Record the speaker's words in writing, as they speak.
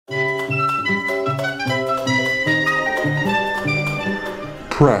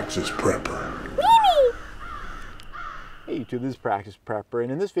Praxis Prepper. Hey YouTube, this is Praxis Prepper,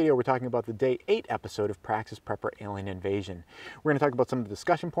 and in this video we're talking about the Day 8 episode of Praxis Prepper Alien Invasion. We're going to talk about some of the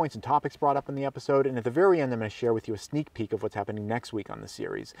discussion points and topics brought up in the episode, and at the very end I'm going to share with you a sneak peek of what's happening next week on the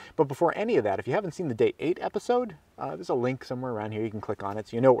series. But before any of that, if you haven't seen the Day 8 episode, there's a link somewhere around here. You can click on it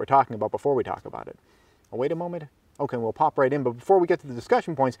so you know what we're talking about before we talk about it. Oh, wait a moment. Okay, we'll pop right in, but before we get to the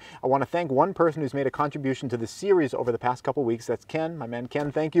discussion points, I want to thank one person who's made a contribution to the series over the past couple weeks. That's Ken, my man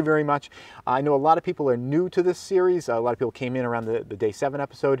Ken. Thank you very much. I know a lot of people are new to this series. A lot of people came in around the Day 7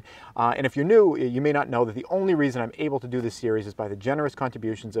 episode. And if you're new, you may not know that the only reason I'm able to do this series is by the generous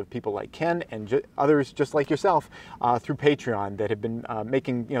contributions of people like Ken and others just like yourself through Patreon that have been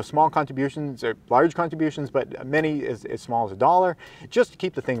making small contributions or large contributions, but many as small as $1, just to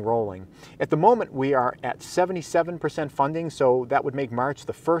keep the thing rolling. At the moment, we are at 77% funding, so that would make March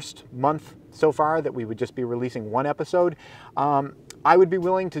the first month so far that we would just be releasing one episode. I would be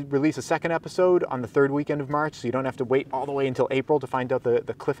willing to release a second episode on the third weekend of March, so you don't have to wait all the way until April to find out the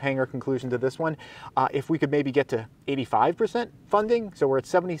cliffhanger conclusion to this one. If we could maybe get to 85% funding, so we're at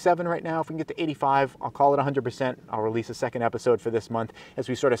 77 right now. If we can get to 85, I'll call it 100%. I'll release a second episode for this month as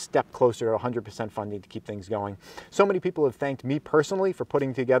we sort of step closer to 100% funding to keep things going. So many people have thanked me personally for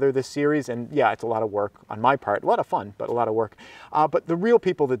putting together this series, and yeah, it's a lot of work on my part. A lot of fun, but a lot of work. But the real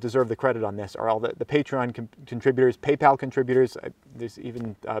people that deserve the credit on this are all the Patreon contributors, PayPal contributors. There's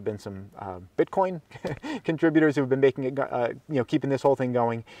even been some Bitcoin contributors who've been making it, keeping this whole thing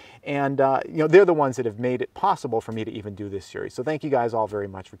going, and they're the ones that have made it possible for me to even do this series. So thank you guys all very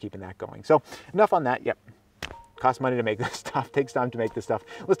much for keeping that going. So enough on that. Yep, costs money to make this stuff. Takes time to make this stuff.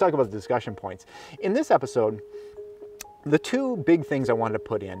 Let's talk about the discussion points in this episode. The two big things I wanted to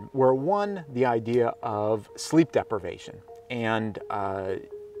put in were, one, the idea of sleep deprivation and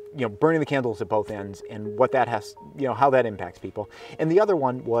burning the candles at both ends and what that has, how that impacts people. And the other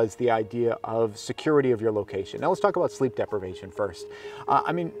one was the idea of security of your location. Now let's talk about sleep deprivation first.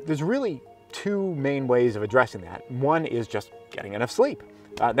 There's really two main ways of addressing that. One is just getting enough sleep.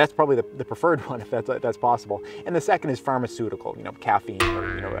 That's probably the preferred one if that's possible. And the second is pharmaceutical, caffeine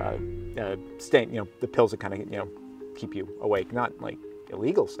or, the pills that kind of, keep you awake. Not like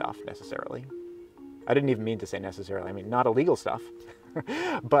illegal stuff necessarily. I didn't even mean to say necessarily. I mean, not illegal stuff.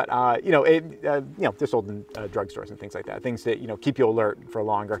 But, they're sold in drugstores and things like that. Things that, keep you alert for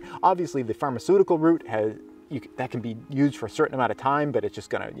longer. Obviously, the pharmaceutical route that can be used for a certain amount of time, but it's just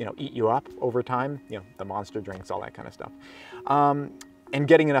going to, eat you up over time. The monster drinks, all that kind of stuff. And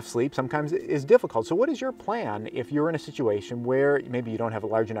getting enough sleep sometimes is difficult. So what is your plan if you're in a situation where maybe you don't have a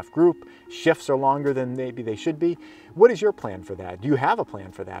large enough group, shifts are longer than maybe they should be? What is your plan for that? Do you have a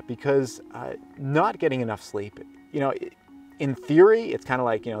plan for that? Because not getting enough sleep, in theory, it's kind of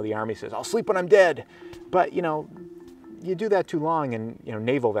like, the Army says, I'll sleep when I'm dead. But, you do that too long and,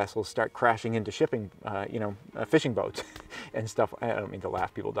 naval vessels start crashing into shipping, fishing boats and stuff. I don't mean to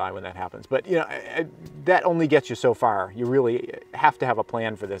laugh, people die when that happens. But, that only gets you so far. You really have to have a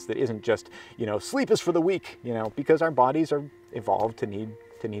plan for this that isn't just, sleep is for the weak, because our bodies are evolved to need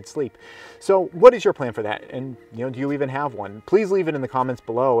sleep. So what is your plan for that? And do you even have one? Please leave it in the comments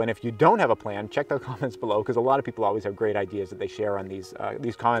below. And if you don't have a plan, check the comments below, because a lot of people always have great ideas that they share on these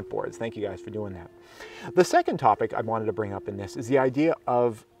comment boards. Thank you guys for doing that. The second topic I wanted to bring up in this is the idea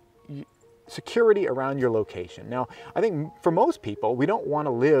of security around your location. Now, I think for most people, we don't want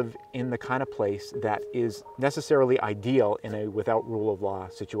to live in the kind of place that is necessarily ideal in a without rule of law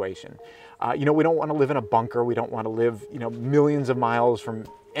situation. We don't want to live in a bunker. We don't want to live, millions of miles from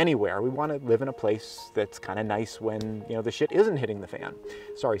anywhere. We want to live in a place that's kind of nice when, the shit isn't hitting the fan.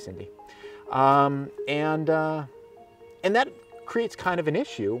 Sorry, Cindy. And that creates kind of an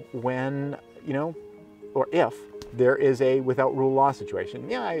issue when, or if there is a without rule of law situation.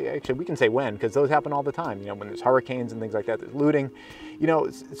 Yeah, actually, we can say when, because those happen all the time. When there's hurricanes and things like that, there's looting.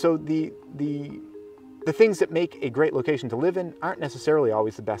 So the things that make a great location to live in aren't necessarily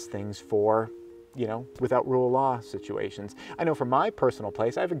always the best things for, without rule of law situations. I know for my personal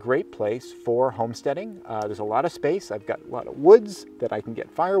place, I have a great place for homesteading. There's a lot of space. I've got a lot of woods that I can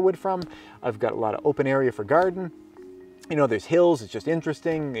get firewood from. I've got a lot of open area for garden. There's hills, it's just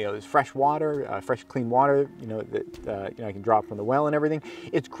interesting. There's fresh water, fresh clean water, that I can draw from the well and everything.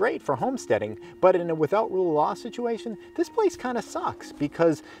 It's great for homesteading, but in a without rule of law situation, this place kind of sucks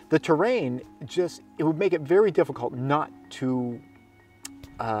because the terrain it would make it very difficult not to,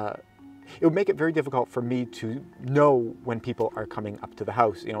 it would make it very difficult for me to know when people are coming up to the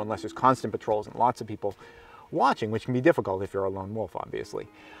house, unless there's constant patrols and lots of people watching, which can be difficult if you're a lone wolf, obviously.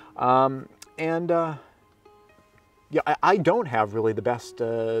 Yeah, I don't have really the best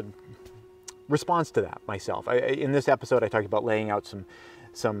response to that myself. In this episode, I talked about laying out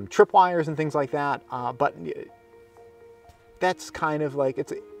some tripwires and things like that, but that's kind of like,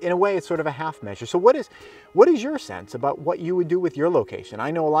 it's in a way it's sort of a half measure. So what is your sense about what you would do with your location? I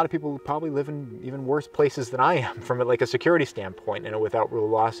know a lot of people probably live in even worse places than I am from like a security standpoint in a without rule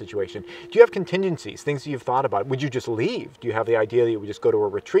of law situation. Do you have contingencies, things that you've thought about? Would you just leave? Do you have the idea that you would just go to a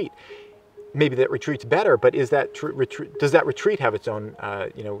retreat? Maybe that retreat's better, but is that does that retreat have its own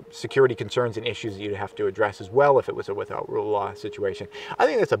security concerns and issues that you'd have to address as well if it was a without rule of law situation? I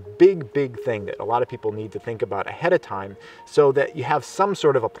think that's a big thing that a lot of people need to think about ahead of time, so that you have some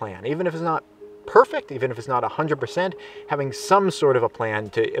sort of a plan, even if it's not perfect, even if it's not 100%, having some sort of a plan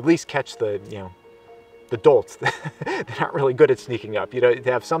to at least catch the dolts that aren't really good at sneaking up. To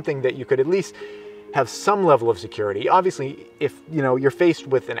have something that you could at least have some level of security. Obviously, if you're faced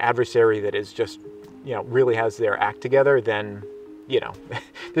with an adversary that is just really has their act together, then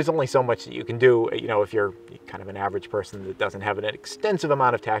there's only so much that you can do, if you're kind of an average person that doesn't have an extensive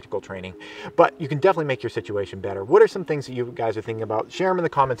amount of tactical training. But you can definitely make your situation better. What are some things that you guys are thinking about? Share them in the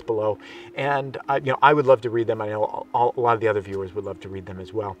comments below, and I would love to read them. I know a lot of the other viewers would love to read them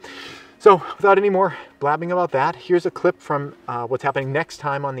as well. So without any more blabbing about that, here's a clip from what's happening next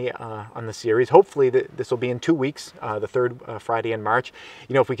time on the series. Hopefully this will be in 2 weeks, the third Friday in March.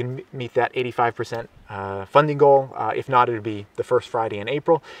 If we can meet that 85% funding goal. If not, it'll be the first Friday in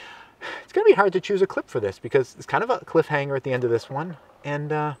April. It's going to be hard to choose a clip for this because it's kind of a cliffhanger at the end of this one.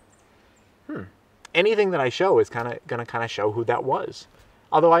 And anything that I show is going to show who that was.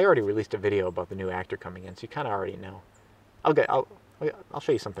 Although I already released a video about the new actor coming in, so you kind of already know. I'll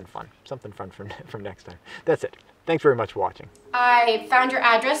show you something fun from next time. That's it. Thanks very much for watching. I found your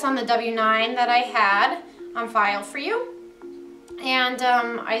address on the W-9 that I had on file for you, and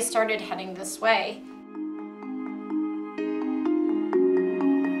I started heading this way.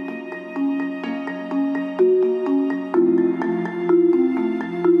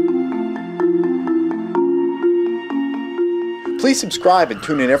 Please subscribe and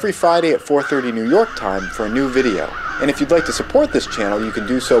tune in every Friday at 4:30 New York time for a new video. And if you'd like to support this channel, you can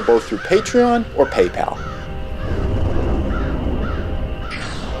do so both through Patreon or PayPal.